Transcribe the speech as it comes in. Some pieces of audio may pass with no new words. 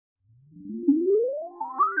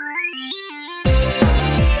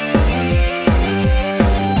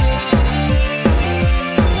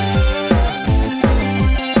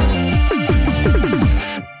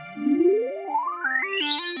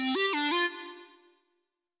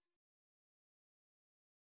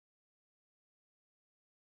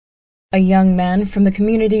A young man from the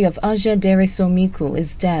community of alleges Desruisseaux Micoud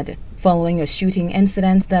is dead following a shooting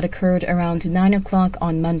incident that occurred around 9 o'clock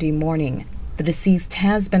on Monday morning. The deceased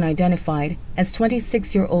has been identified as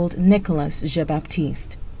 26-year-old Nicolas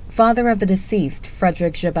Jean-Baptiste. Father of the deceased,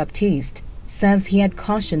 Frederick Jean-Baptiste, says he had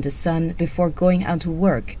cautioned his son before going out to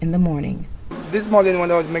work in the morning. This morning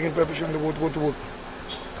when I was making preparation to go to work,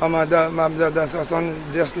 the son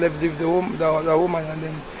just left the home and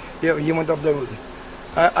then he went up the road.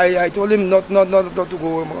 I told him not to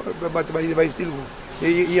go, but he still go.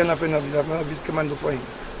 He and a friend of his came and look for him.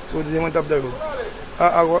 So they went up the road.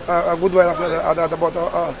 A good while after that,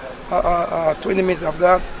 about 20 minutes after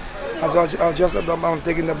that, as I was just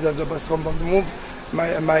taking the bus from the move,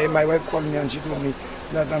 my wife called me and she told me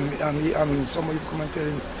that somebody come and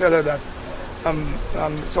tell her that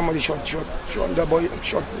somebody shot the boy,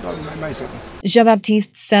 shot my son.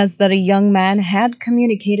 Jean-Baptiste says that a young man had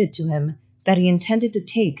communicated to him that he intended to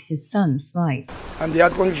take his son's life. And they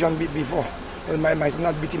had conversation before. My son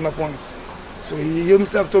had beat him up once. So he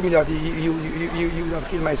himself told me that he would have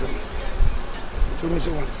killed my son. He told me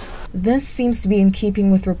so once. This seems to be in keeping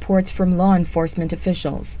with reports from law enforcement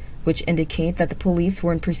officials, which indicate that the police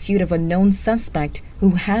were in pursuit of a known suspect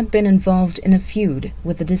who had been involved in a feud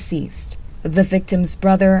with the deceased. The victim's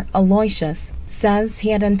brother, Aloysius, says he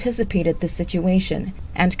had anticipated the situation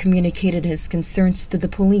and communicated his concerns to the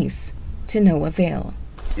police, to no avail.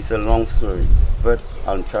 It's a long story, but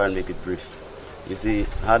I'll try and make it brief. You see,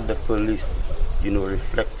 had the police,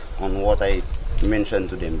 reflect on what I mentioned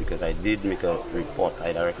to them, because I did make a report,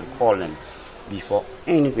 I directly called them before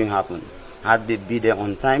anything happened. Had they been there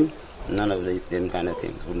on time, none of them kind of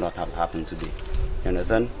things would not have happened today. You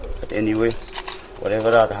understand? But anyway, whatever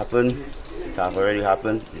that happened, it has already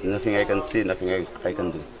happened. There's nothing I can say, nothing I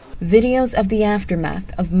can do. Videos of the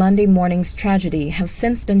aftermath of Monday morning's tragedy have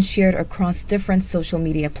since been shared across different social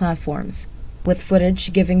media platforms, with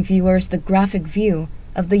footage giving viewers the graphic view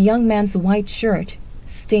of the young man's white shirt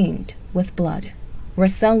stained with blood.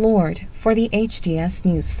 Russell Lord for the HDS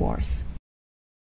News Force.